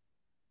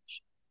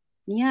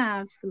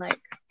 Yeah, just like,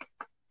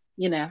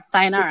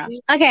 sayonara.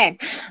 Okay,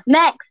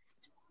 next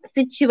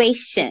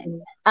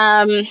situation.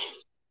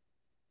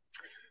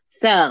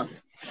 So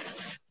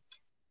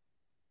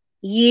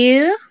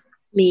you,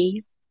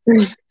 me,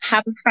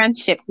 have a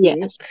friendship group,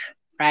 yes,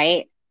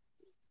 right?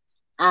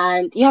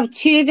 And you have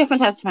two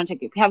different types of friendship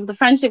group. You have the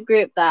friendship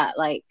group that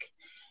like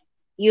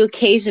you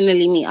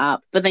occasionally meet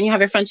up, but then you have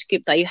your friendship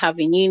group that you have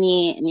in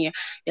uni, and you're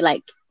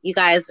like, you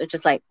guys are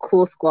just like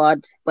cool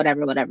squad,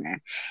 whatever.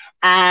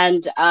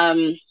 And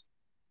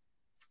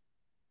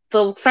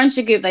the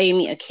friendship group that you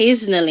meet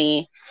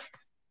occasionally,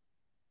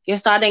 you're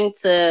starting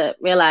to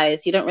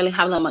realize you don't really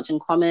have that much in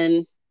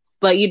common,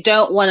 but you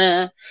don't want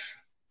to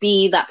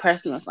be that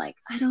person that's like,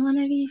 I don't want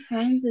to be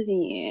friends with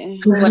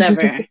you, or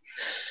whatever.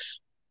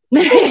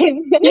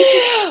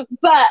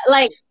 But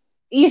like,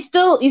 you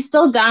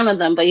still down with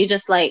them, but you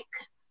just like,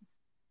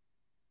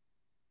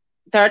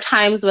 there are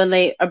times when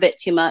they are a bit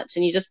too much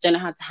and you just don't know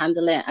how to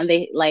handle it, and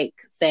they like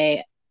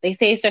say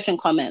certain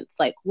comments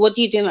like, what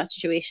do you do in that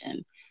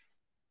situation?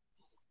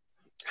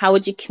 How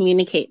would you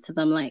communicate to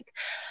them, like,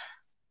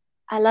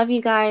 I love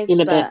you guys,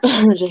 but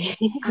I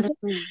don't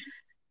know.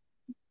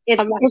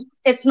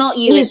 It's not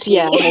you, it's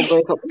yeah, me. we'll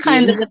break up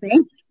kind of a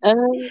thing. I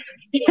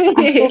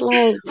feel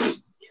like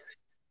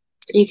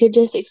you could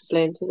just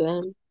explain to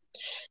them,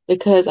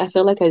 because I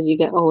feel like as you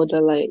get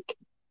older, like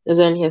there's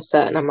only a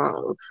certain amount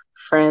of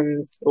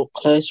friends or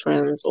close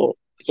friends or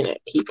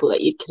people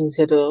that you'd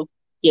consider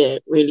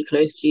really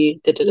close to you.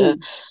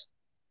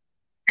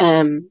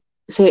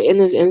 So in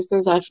this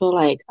instance, I feel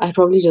like I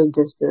probably just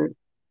distance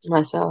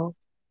myself.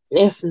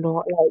 If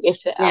not, like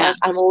like,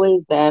 I'm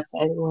always there for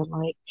anyone.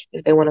 Like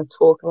if they want to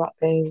talk about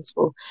things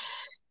or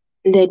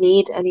they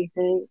need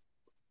anything,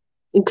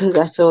 because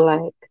I feel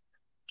like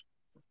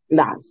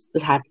that's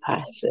the type of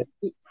person.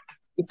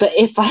 But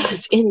if I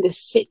was in this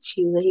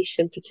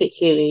situation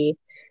particularly,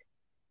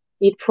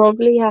 you'd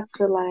probably have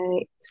to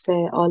like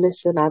say, "Oh,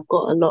 listen, I've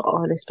got a lot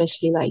on,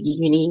 especially like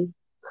uni."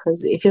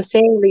 Because if you're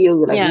saying that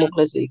you're like more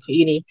closely to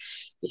uni,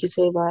 you can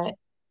say, "Right,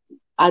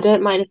 I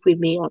don't mind if we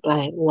meet up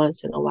like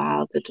once in a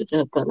while,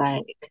 but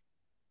like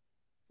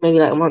maybe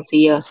like once a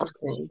year or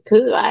something."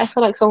 Because I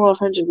feel like some of our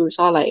friendship groups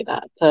are like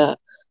that. But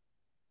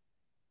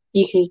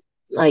you could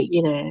like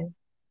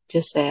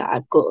just say,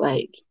 "I've got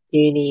like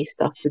uni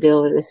stuff to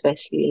deal with,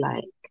 especially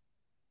like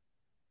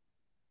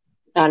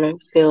I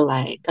feel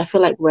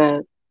like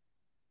we're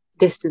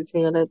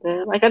distancing a little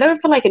bit. Like I don't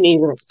feel like it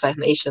needs an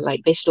explanation.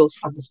 Like they should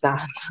also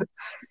understand."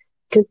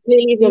 Because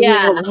clearly, if you're meeting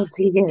up once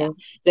a year,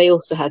 they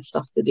also had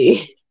stuff to do,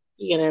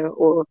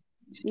 or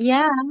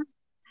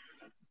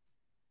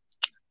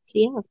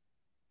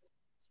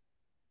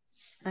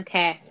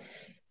Okay,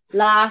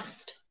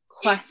 last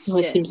question.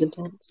 It seems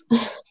intense.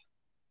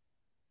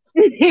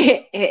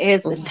 It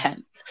is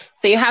intense.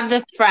 So you have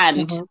this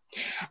friend,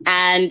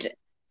 and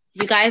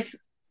you guys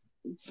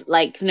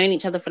like known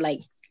each other for like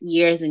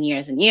years and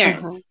years and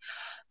years,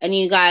 and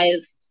you guys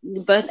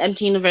you both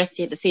enter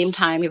university at the same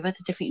time. You're both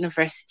at different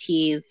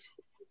universities,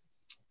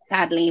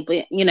 sadly,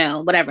 but you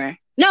know, whatever.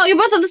 No, you're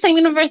both at the same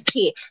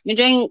university. You're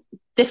doing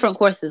different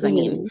courses, I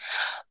mean.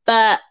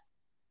 But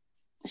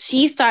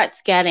she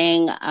starts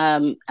getting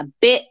a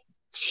bit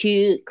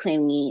too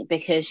clingy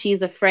because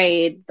she's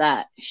afraid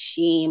that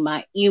she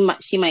might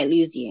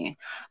lose you.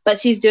 But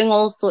she's doing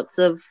all sorts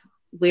of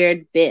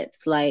weird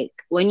bits, like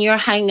when you're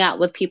hanging out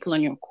with people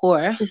on your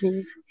course,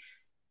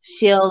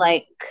 she'll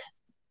like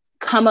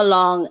come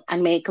along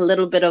and make a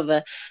little bit of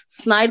a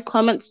snide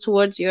comments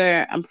towards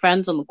your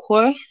friends on the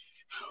course.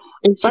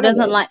 She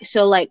doesn't like,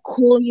 she'll like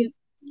call you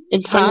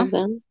in front of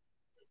them,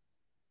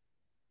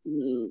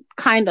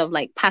 kind of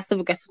like passive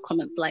aggressive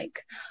comments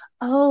like,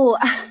 oh,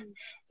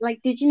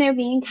 like, did you know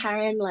me and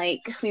Karen,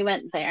 like, we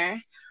went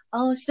there?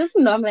 Oh, she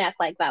doesn't normally act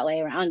like that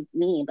way around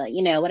me, but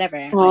you know,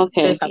 whatever. Oh, like,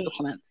 those type of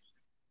comments.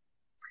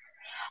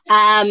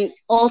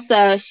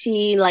 Also,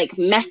 she like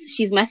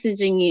she's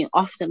messaging you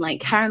often, like,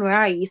 Karen, where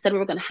are you? You said we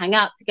were gonna hang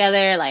out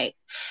together. Like,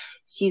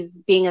 she's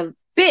being a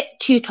bit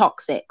too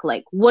toxic.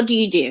 Like, what do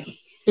you do?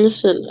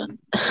 Listen,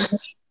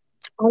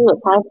 I'm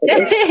not part of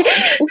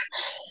this.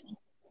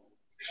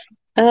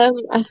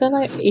 I feel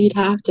like you'd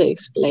have to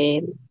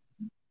explain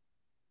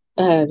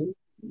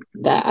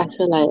that I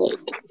feel like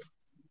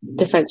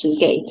the friendship's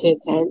getting too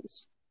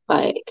intense.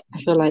 Like, I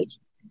feel like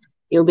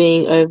you're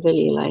being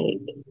overly, like,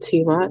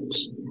 too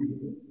much.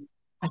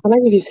 I feel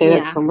like if you say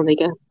that to someone, they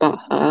get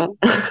butthurt.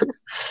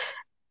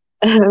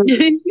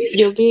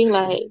 You're being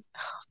like,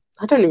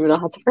 I don't even know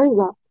how to phrase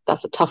that.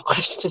 That's a tough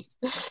question.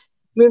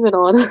 Moving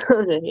on. I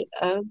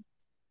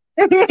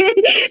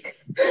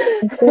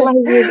feel like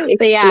you'd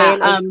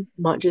explain as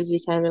much as you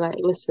can. Be like,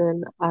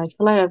 listen, I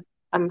feel like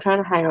I'm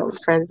trying to hang out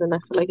with friends, and I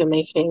feel like I'm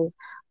making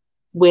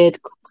weird,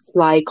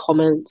 sly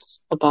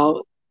comments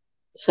about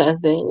certain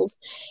things,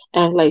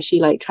 and like she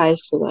like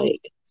tries to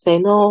like say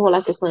no,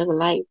 like it's not even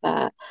like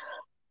that.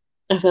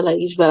 I feel like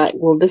you should be like,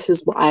 well, this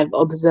is what I've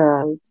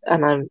observed,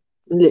 and I'm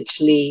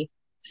literally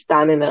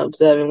standing there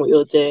observing what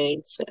you're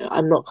doing, so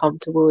I'm not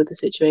comfortable with the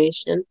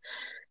situation.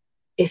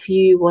 If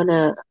you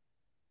wanna,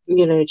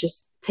 you know,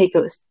 just take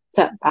a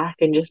step back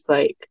and just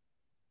like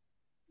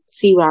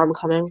see where I'm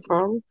coming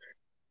from.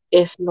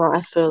 If not,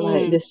 I feel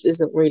like this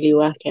isn't really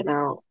working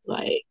out.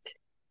 Like,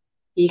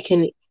 you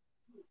can,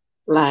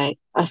 like,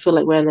 I feel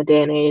like we're in a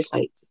day and age,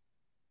 like,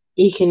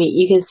 you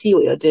can see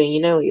what you're doing, you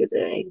know what you're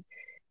doing,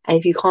 and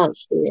if you can't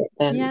see it,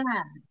 then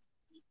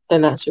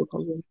that's your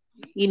problem.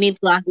 You need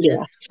glasses.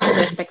 Yeah.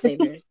 They're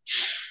Specsavers.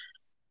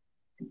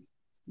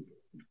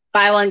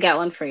 Buy one, get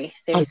one free.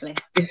 Seriously.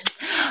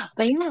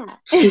 But yeah.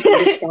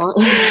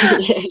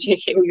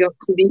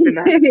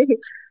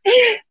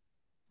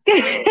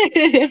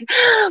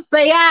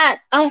 But yeah,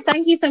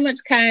 thank you so much,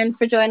 Karen,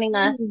 for joining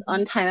us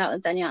on Time Out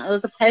with Danielle. It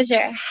was a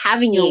pleasure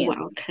having you. You're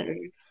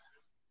welcome.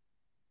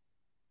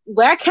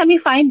 Where can we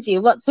find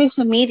you? What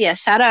social media?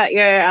 Shout out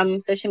your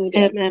social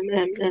media.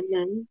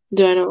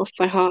 Do I know off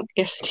by heart?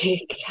 Yes, I do.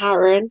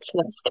 Karen.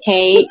 So that's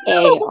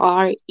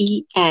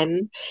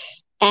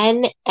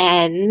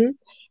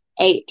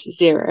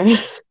KarenNNN80.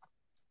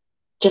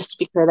 Just to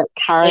be clear, that's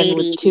Karen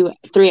 80. With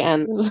 3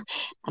 N's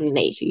and an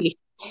 80.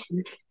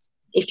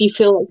 If you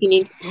feel like you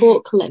need to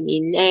talk, let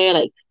me know.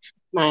 Like,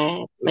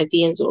 my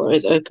DMs are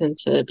always open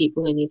to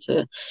people who need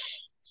to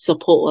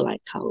support or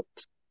like help.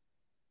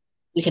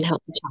 We can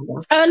help each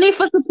other. Only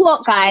for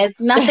support, guys.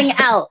 Nothing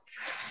else.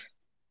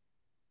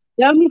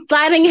 Don't be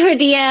sliding her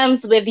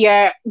DMs with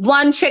your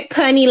one-trick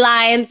pony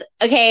lines.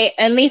 Okay,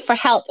 only for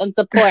help and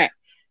support.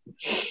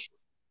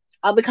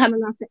 I'll be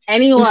coming after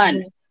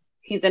anyone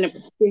who's in a...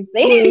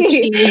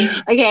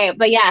 Okay,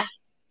 but yeah.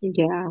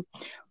 Yeah.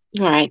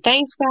 All right.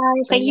 Thanks,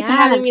 guys. Thank you for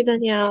having me,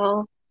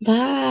 Danielle.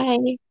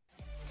 Bye.